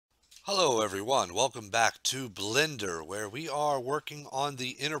Hello everyone, welcome back to Blender where we are working on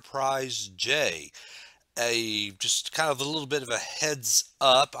the Enterprise J. Just kind of a little bit of a heads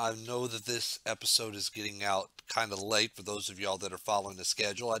up. I know that this episode is getting out kind of late for those of y'all that are following the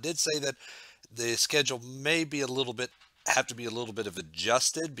schedule. I did say that the schedule may be a little bit have to be a little bit of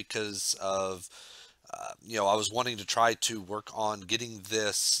adjusted because of I was wanting to try to work on getting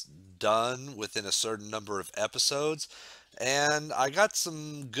this done within a certain number of episodes. And I got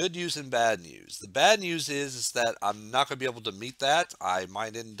some good news and bad news. The bad news is that I'm not going to be able to meet that. I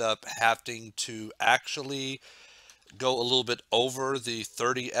might end up having to actually go a little bit over the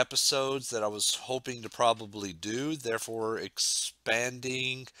 30 episodes that I was hoping to probably do, therefore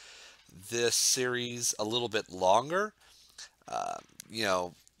expanding this series a little bit longer. Uh, you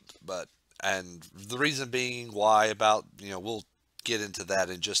know, but and the reason being why about we'll get into that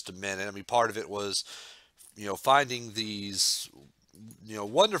in just a minute. I mean, part of it was finding these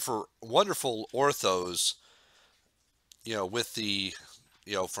wonderful orthos with the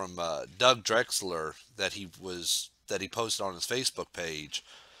from Doug Drexler that he posted on his Facebook page,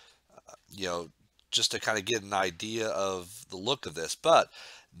 you know just to kind of get an idea of the look of this. But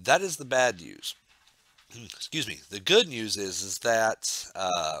that is the bad news. Excuse me. The good news is that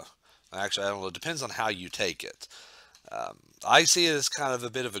actually, I don't know, it depends on how you take it. I see it as kind of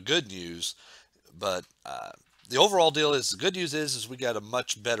a bit of a good news, but the overall deal is the good news is we got a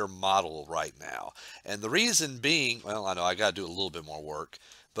much better model right now. And the reason being, well, I know I got to do a little bit more work,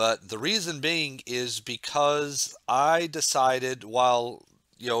 but the reason being is because I decided while,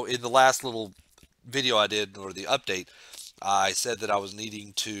 in the last little video I did, or the update, I said that I was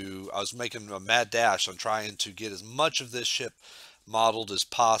making a mad dash on trying to get as much of this ship modeled as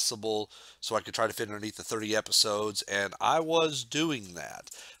possible so I could try to fit underneath the 30 episodes, and I was doing that.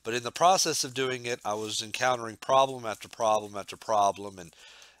 But in the process of doing it, I was encountering problem after problem after problem, and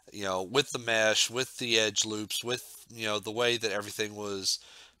with the mesh, with the edge loops, with the way that everything was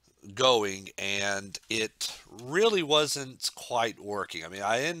going, and it really wasn't quite working. I mean,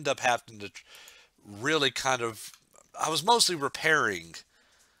 I ended up having to really kind of I was mostly repairing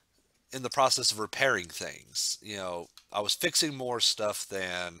in the process of repairing things. I was fixing more stuff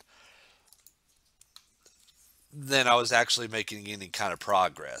than I was actually making any kind of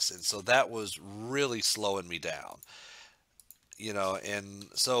progress. And so that was really slowing me down. And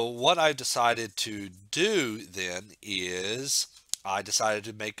so what I decided to do then is I decided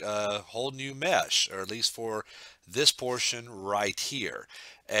to make a whole new mesh, or at least for this portion right here.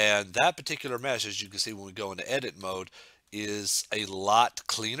 And that particular mesh, as you can see when we go into edit mode, is a lot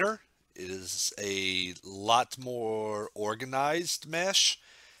cleaner. It is a lot more organized mesh.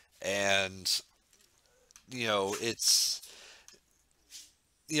 And, you know, it's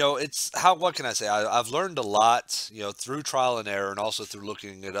it's how, what can I say? I've learned a lot, through trial and error, and also through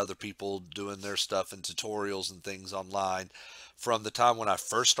looking at other people doing their stuff and tutorials and things online from the time when I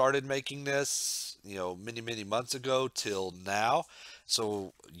first started making this, many months ago till now.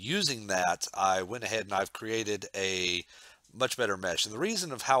 So using that, I went ahead and I've created a much better mesh. And the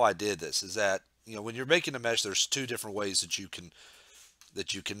reason of how I did this is that, when you're making a mesh, there's two different ways that you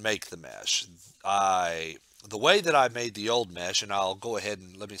can make the mesh. The way that I made the old mesh, and I'll go ahead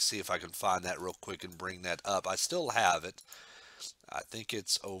and let me see if I can find that real quick and bring that up. I still have it. I think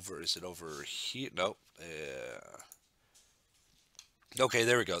it's over. Is it over here? Nope. Okay,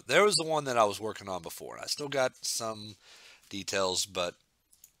 there we go. There was the one that I was working on before, and I still got some details, but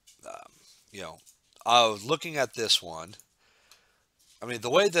um, you know, I was looking at this one. I mean,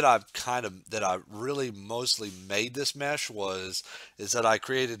 the way that I really mostly made this mesh is that I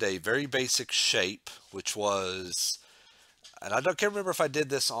created a very basic shape, which was, and can't remember if I did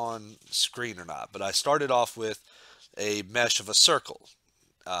this on screen or not, but I started off with a mesh of a circle.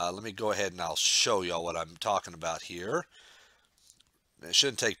 Let me go ahead and I'll show y'all what I'm talking about here. It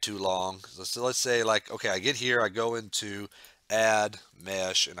shouldn't take too long. So let's say, like, okay, I get here, I go into add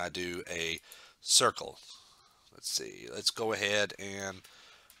mesh, and I do a circle. Let's see. Let's go ahead and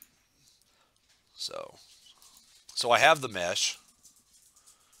so I have the mesh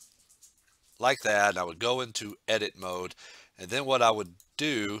like that, and I would go into edit mode, and then what I would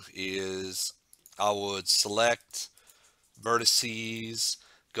do is I would select vertices,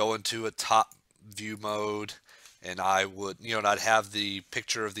 go into a top view mode, and I would, and I'd have the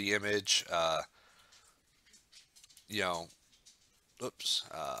picture of the image, you know, oops,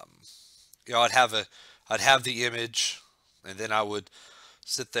 I'd have the image, and then I would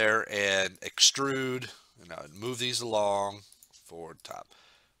sit there and extrude, and I would move these along, forward, top.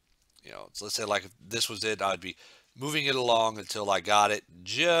 So let's say like if this was it, I'd be moving it along until I got it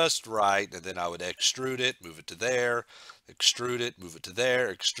just right, and then I would extrude it, move it to there, extrude it, move it to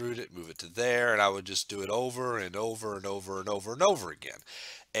there, extrude it, move it to there, and I would just do it over and over and over and over and over again.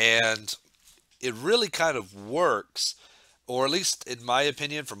 And it really kind of works, or at least in my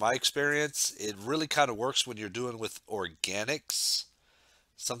opinion, from my experience, it really kind of works when you're doing with organics,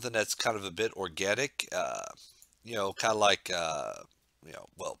 something that's kind of a bit organic, kind of like,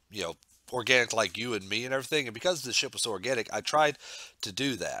 organic like you and me and everything. And because the ship was so organic, I tried to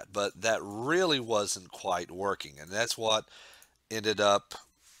do that, but that really wasn't quite working. And that's what ended up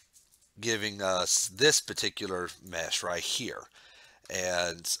giving us this particular mesh right here.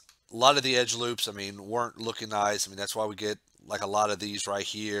 And a lot of the edge loops, I mean, weren't looking nice. I mean, that's why we get like a lot of these right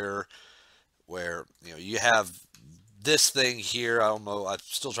here where, you have this thing here. I don't know. I'm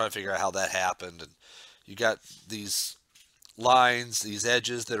still trying to figure out how that happened. And you got these lines, these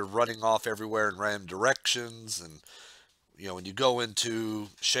edges that are running off everywhere in random directions. And, when you go into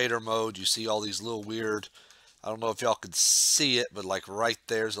shader mode, you see all these little weird, I don't know if y'all can see it, but like right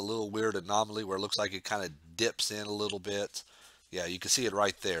there's a little weird anomaly where it looks like it kind of dips in a little bit. Yeah, you can see it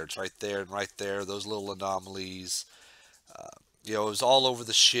right there. It's right there and right there, those little anomalies. It was all over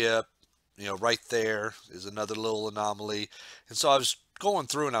the ship. Right there is another little anomaly. And so I was going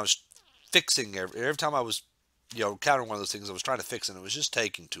through and I was fixing every time I was, encountering one of those things, I was trying to fix it, and it was just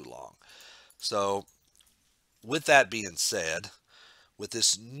taking too long. So with that being said, with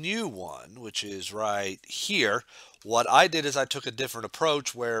this new one, which is right here, what I did is I took a different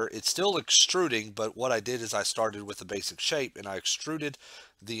approach where it's still extruding, but what I did is I started with a basic shape and I extruded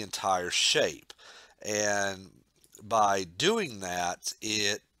the entire shape. And by doing that,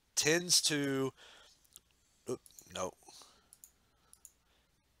 it tends to, no,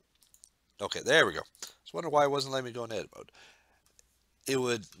 okay, there we go. I was wondering why it wasn't letting me go in edit mode. It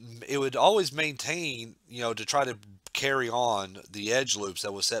would it would always maintain, to try to carry on the edge loops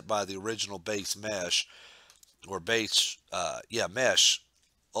that was set by the original base mesh or base, mesh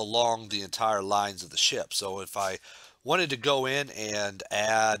along the entire lines of the ship. So if I wanted to go in and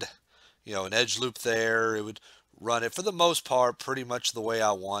add, an edge loop there, it would run it for the most part pretty much the way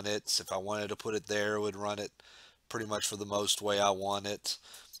I want it. If I wanted to put it there, it would run it pretty much for the most way I want it.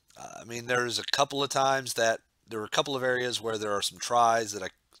 I mean, there's a couple of times that there were a couple of areas where there are some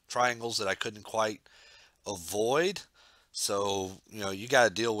triangles that I couldn't quite avoid. So, you got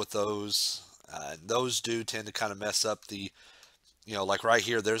to deal with those. Those do tend to kind of mess up the, like right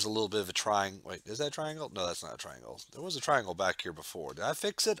here, there's a little bit of a triangle. Wait, is that a triangle? No, that's not a triangle. There was a triangle back here before. Did I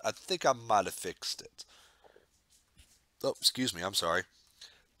fix it? I think I might have fixed it. Oh, excuse me. I'm sorry.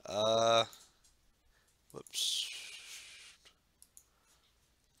 Uh, whoops.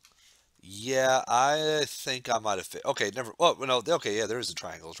 Yeah, I think I might have fixed. Okay, never. Well, no. Okay, yeah, there is a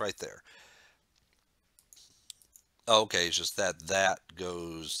triangle. It's right there. Okay, it's just that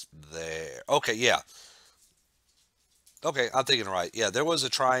goes there. Okay, yeah. Okay, I'm thinking right. Yeah, there was a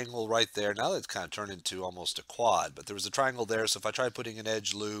triangle right there. Now it's kind of turned into almost a quad, but there was a triangle there. So if I tried putting an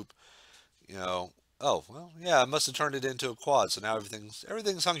edge loop, you know, oh well, yeah, I must have turned it into a quad. So now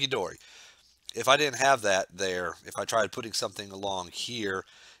everything's hunky dory. If I didn't have that there, if I tried putting something along here,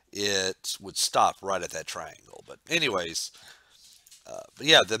 it would stop right at that triangle. But anyways, but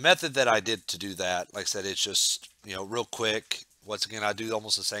yeah, the method that I did to do that, like I said, it's just, real quick. Once again, I do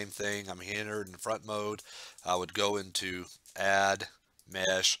almost the same thing. I'm here in front mode. I would go into add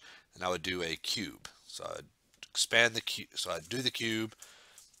mesh and I would do a cube. So I'd expand the cube. So I'd do the cube,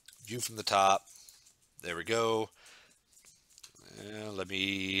 view from the top. There we go. And I'll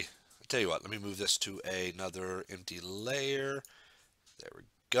tell you what, let me move this to another empty layer. There we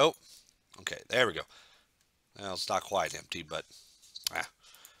go. Okay, there we go. Well, it's not quite empty, but ah.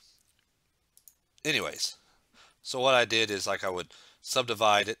 Anyways, so what I did is like I would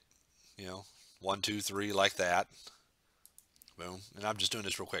subdivide it, you know, 1, 2, 3, like that. Boom. And I'm just doing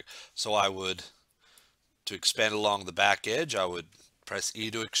this real quick. So to expand along the back edge, I would press E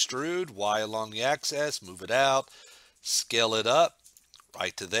to extrude, Y along the axis, move it out, scale it up,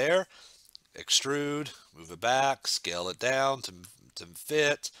 right to there, extrude, move it back, scale it down to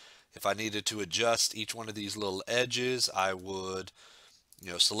fit. If I needed to adjust each one of these little edges, I would,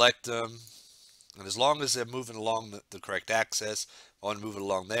 select them. And as long as they're moving along the correct axis, I want to move it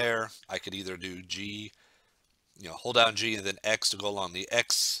along there. I could either do G, hold down G and then X to go along the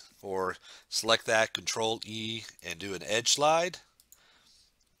X, or select that, Control E, and do an edge slide.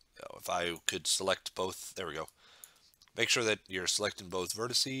 If I could select both, there we go. Make sure that you're selecting both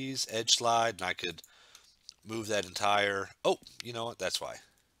vertices, edge slide, and I could move that entire, oh, you know what, that's why.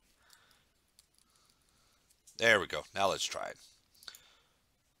 There we go. Now let's try it.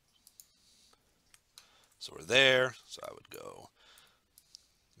 So we're there. So I would go,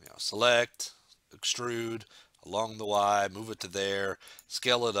 select, extrude along the Y, move it to there,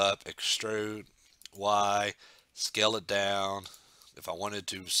 scale it up, extrude Y, scale it down. If I wanted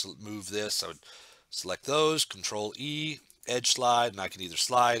to move this, I would select those, Control E, edge slide, and I can either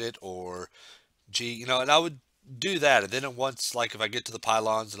slide it or G, and I would do that. And then once, like if I get to the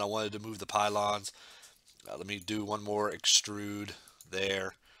pylons and I wanted to move the pylons, let me do one more extrude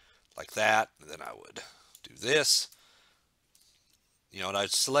there, like that. And then I would do this, and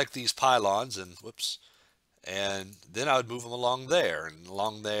I'd select these pylons and whoops, and then I would move them along there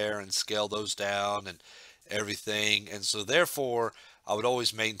and scale those down and everything. And so therefore, I would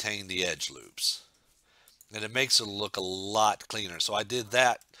always maintain the edge loops, and it makes it look a lot cleaner. So I did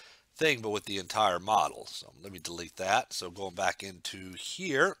that thing, but with the entire model. So let me delete that. So going back into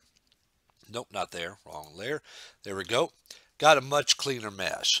here, nope, not there, wrong layer. There we go. Got a much cleaner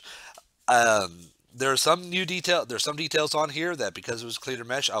mesh. There are some there's some details on here that because it was cleaner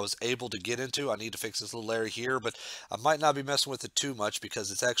mesh, I was able to get into. I need to fix this little area here, but I might not be messing with it too much because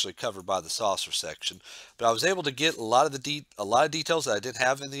it's actually covered by the saucer section. But I was able to get a lot of details that I didn't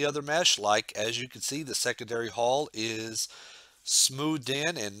have in the other mesh. Like, as you can see, the secondary hull is smoothed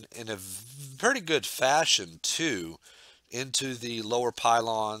in a pretty good fashion too into the lower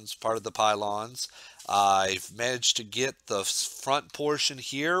pylons, part of the pylons. I've managed to get the front portion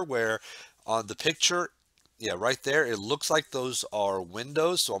here where on the picture, yeah, right there, it looks like those are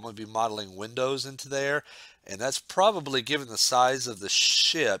windows. So I'm going to be modeling windows into there. And that's probably, given the size of the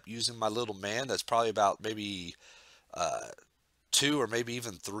ship, using my little man, that's probably about maybe 2 or maybe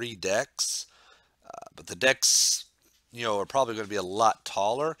even 3 decks. But the decks, are probably going to be a lot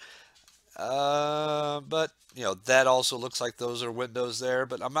taller. But that also looks like those are windows there.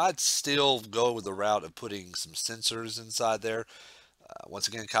 But I might still go with the route of putting some sensors inside there. Once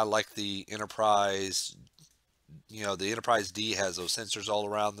again, kind of like the Enterprise, the Enterprise D has those sensors all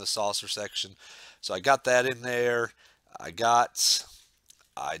around the saucer section. So I got that in there. I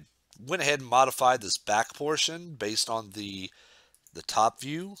went ahead and modified this back portion based on the top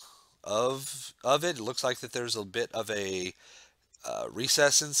view of it. It looks like that there's a bit of a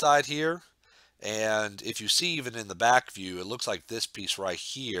recess inside here. And if you see, even in the back view, it looks like this piece right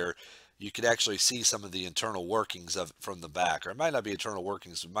here, you could actually see some of the internal workings of it from the back. Or it might not be internal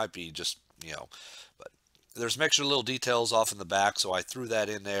workings, it might be just, but there's some extra little details off in the back, so I threw that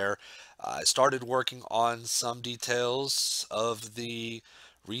in there. I started working on some details of the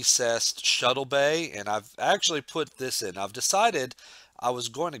recessed shuttle bay, and I've actually put this in. I've decided I was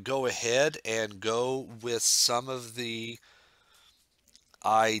going to go ahead and go with some of the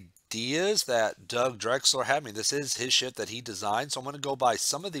ideas that Doug Drexler had. I mean, this is his ship that he designed, so I'm going to go by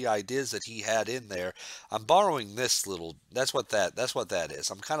some of the ideas that he had in there. I'm borrowing this little, that's what that is.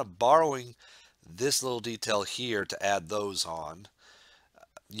 I'm kind of borrowing this little detail here to add those on,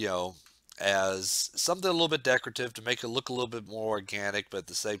 as something a little bit decorative to make it look a little bit more organic, but at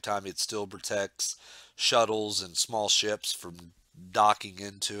the same time, it still protects shuttles and small ships from docking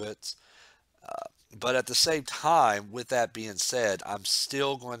into it. But at the same time, with that being said, I'm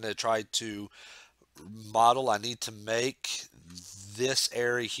still going to try to model. I need to make this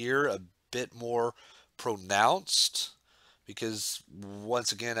area here a bit more pronounced because,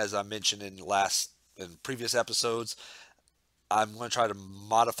 once again, as I mentioned in previous episodes, I'm going to try to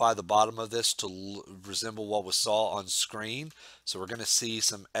modify the bottom of this to resemble what we saw on screen. So we're going to see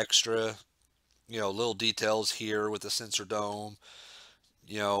some extra, little details here with the sensor dome,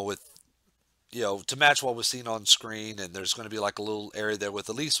 with to match what was seen on screen. And there's going to be like a little area there with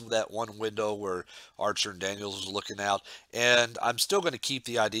at least that one window where Archer and Daniels was looking out. And I'm still going to keep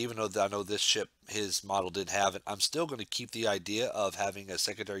the idea, even though I know this ship, his model didn't have it, I'm still going to keep the idea of having a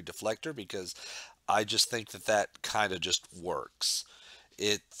secondary deflector because I just think that kind of just works.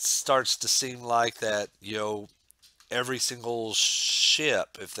 It starts to seem like that, every single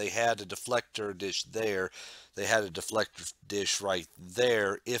ship, if they had a deflector dish there, they had a deflector dish right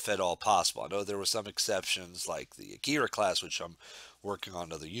there, if at all possible. I know there were some exceptions, like the Akira class, which I'm working on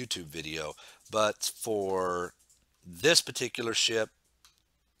another YouTube video, but for this particular ship,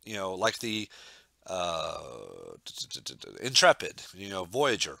 like the uh, Intrepid,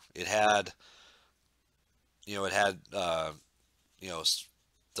 Voyager, it had, you know,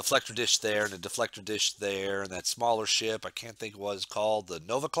 deflector dish there and a deflector dish there, and that smaller ship, I can't think what it's called, the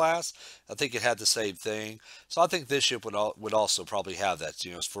Nova class. I think it had the same thing. So I think this ship would also probably have that,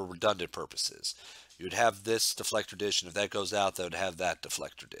 for redundant purposes. You would have this deflector dish, and if that goes out, they would have that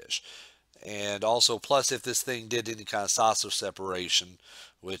deflector dish. And also, plus, if this thing did any kind of saucer separation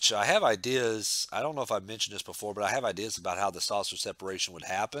which I have ideas. I don't know if I mentioned this before, but I have ideas about how the saucer separation would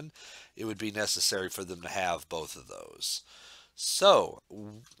happen. It would be necessary for them to have both of those. So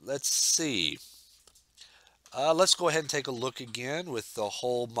let's see. Let's go ahead and take a look again with the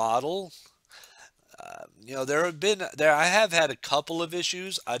whole model. I have had a couple of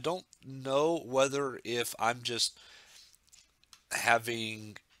issues. I don't know whether if I'm just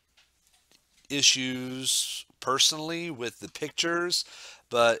having issues personally with the pictures,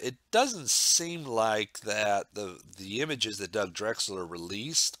 but it doesn't seem like that the images that Doug Drexler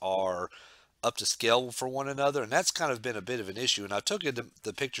released are up to scale for one another, and that's kind of been a bit of an issue. And I took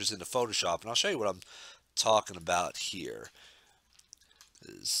the pictures into Photoshop, and I'll show you what I'm talking about here.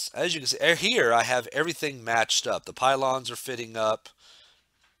 As you can see here, I have everything matched up. The pylons are fitting up,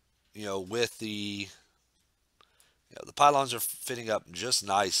 with the pylons are fitting up just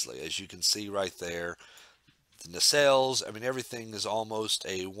nicely, as you can see right there. The nacelles, I mean, everything is almost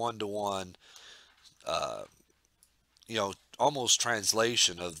a one-to-one, uh, almost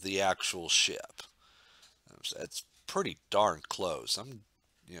translation of the actual ship. That's pretty darn close. A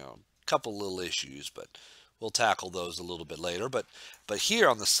couple little issues, but we'll tackle those a little bit later. But here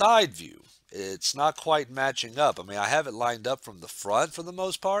on the side view, it's not quite matching up. I mean, I have it lined up from the front for the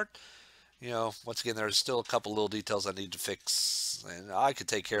most part. Once again, there's still a couple little details I need to fix, and I could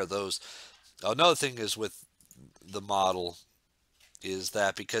take care of those. Another thing is with the model is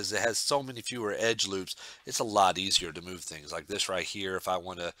that because it has so many fewer edge loops, it's a lot easier to move things. Like this right here, if I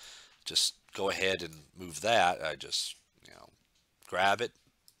want to just go ahead and move that, I just, grab it,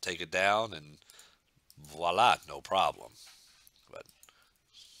 take it down, and voila, no problem. But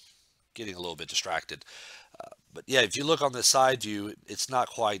getting a little bit distracted. But yeah, if you look on the side view, it's not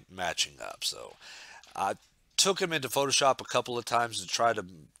quite matching up. So I took them into Photoshop a couple of times to try to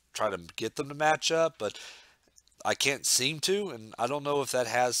get them to match up, but I can't seem to, and I don't know if that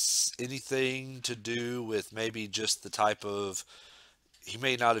has anything to do with maybe just the type of, he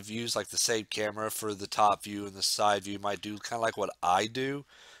may not have used like the same camera for the top view, and the side view might do kind of like what I do,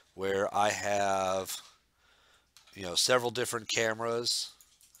 where I have, several different cameras,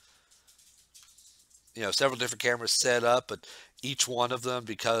 set up, but each one of them,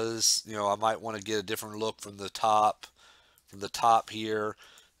 because, I might want to get a different look from the top here,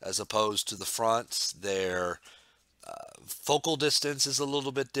 as opposed to the front, their focal distance is a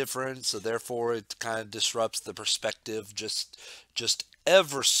little bit different, so therefore it kind of disrupts the perspective just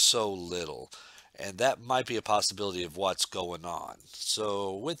ever so little, and that might be a possibility of what's going on.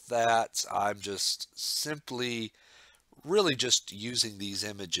 So with that, I'm just simply really just using these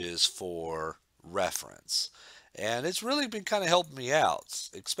images for reference, and it's really been kind of helping me out,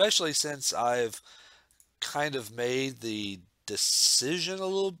 especially since I've kind of made the decision a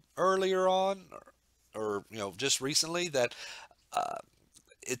little earlier on, or just recently, that uh,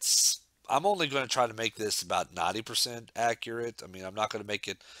 it's I'm only going to try to make this about 90% accurate. I mean, I'm not going to make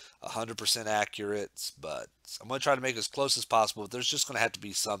it 100% accurate, but I'm going to try to make it as close as possible. But there's just going to have to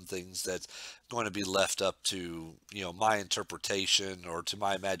be some things that's going to be left up to, my interpretation or to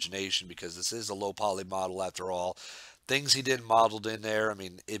my imagination, because this is a low poly model after all. Things he didn't modeled in there, I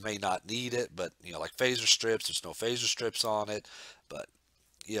mean, it may not need it, but, like phaser strips, there's no phaser strips on it, but,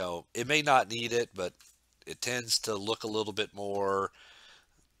 it may not need it, but it tends to look a little bit more,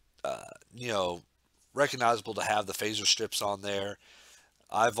 uh, you know, recognizable to have the phaser strips on there.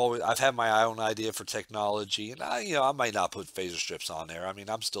 I've had my own idea for technology, and I might not put phaser strips on there. I mean,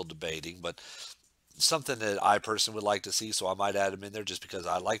 I'm still debating, but something that I personally would like to see, so I might add them in there just because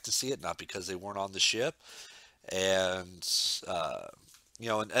I like to see it, not because they weren't on the ship. And uh,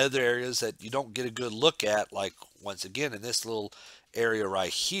 in other areas that you don't get a good look at, like once again in this little area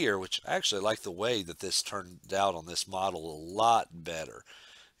right here, which I actually like the way that this turned out on this model a lot better.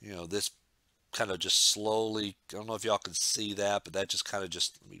 This kind of just slowly, I don't know if y'all can see that, but that just kind of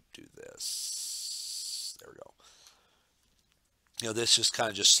just, let me do this. There we go. This just kind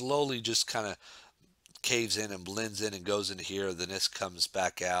of just slowly just kind of caves in and blends in and goes into here. Then this comes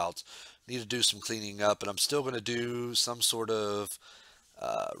back out. Need to do some cleaning up, and I'm still going to do some sort of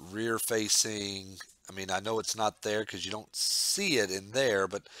rear facing. I mean, I know it's not there because you don't see it in there,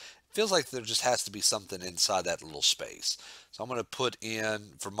 but it feels like there just has to be something inside that little space. So I'm going to put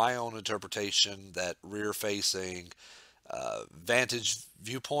in, for my own interpretation, that rear facing vantage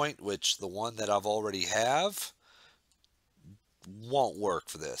viewpoint, which the one that I've already have won't work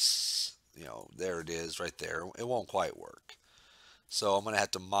for this. There it is right there. It won't quite work. So I'm going to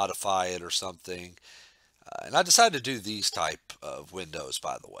have to modify it or something. And I decided to do these type of windows,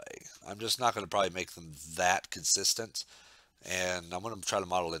 by the way. I'm just not going to probably make them that consistent, And I'm going to try to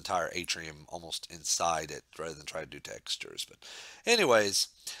model the entire atrium almost inside it rather than try to do textures. But anyways,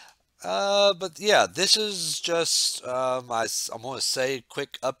 but yeah, this is just I'm going to say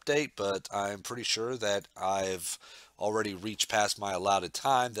quick update, but I'm pretty sure that I've already reached past my allotted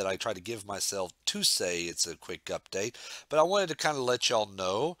time that I try to give myself to say it's a quick update. But I wanted to kind of let y'all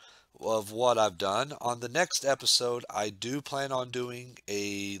know of what I've done. On the next episode, I do plan on doing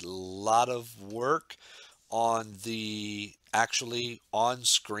a lot of work on the actually on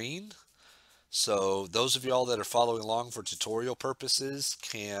screen. So those of y'all that are following along for tutorial purposes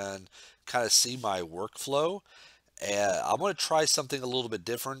can kind of see my workflow. And I'm going to try something a little bit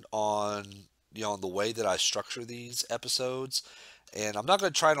different on on the way that I structure these episodes. And I'm not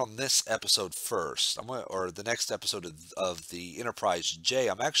going to try it on this episode first. Or the next episode of the Enterprise J.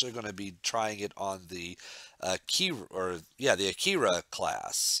 I'm actually going to be trying it on the the Akira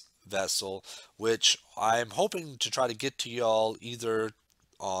class vessel, which I'm hoping to try to get to y'all either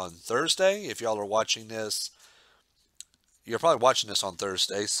on Thursday. If y'all are watching this, you're probably watching this on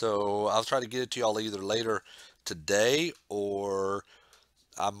Thursday, so I'll try to get it to y'all either later today, or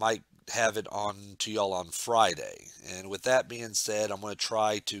I might have it on to y'all on Friday. And with that being said, I'm going to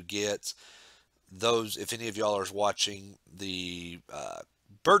try to get those, if any of y'all are watching the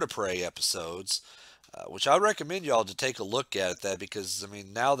Bird of Prey episodes, which I recommend y'all to take a look at that, because I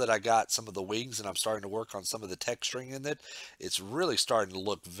mean, now that I got some of the wings and I'm starting to work on some of the texturing in it, it's really starting to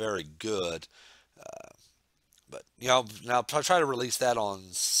look very good. But now I'll try to release that on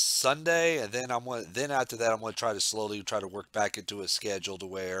Sunday, and then after that I'm going to try to slowly try to work back into a schedule to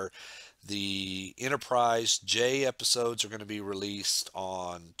where the Enterprise J episodes are going to be released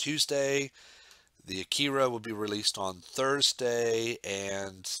on Tuesday. The Akira will be released on Thursday,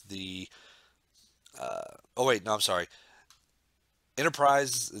 and oh wait, no, I'm sorry. The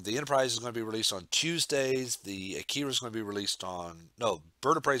Enterprise is going to be released on Tuesdays. The Akira is going to be released on no,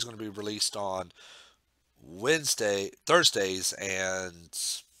 Bird of Prey is going to be released on Thursdays, and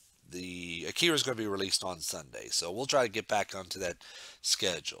the Akira is going to be released on Sunday. So we'll try to get back onto that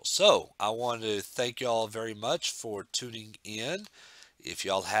schedule. So I want to thank y'all very much for tuning in. If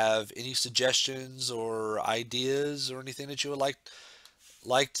y'all have any suggestions or ideas or anything that you would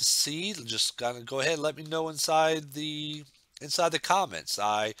like to see, just kind of go ahead and let me know inside the comments.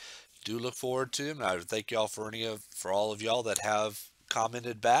 I do look forward to them. I thank y'all for all of y'all that have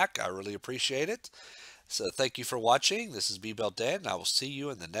commented back. I really appreciate it. So thank you for watching. This is B Bell Dan, and I will see you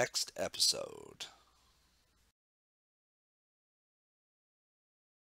in the next episode.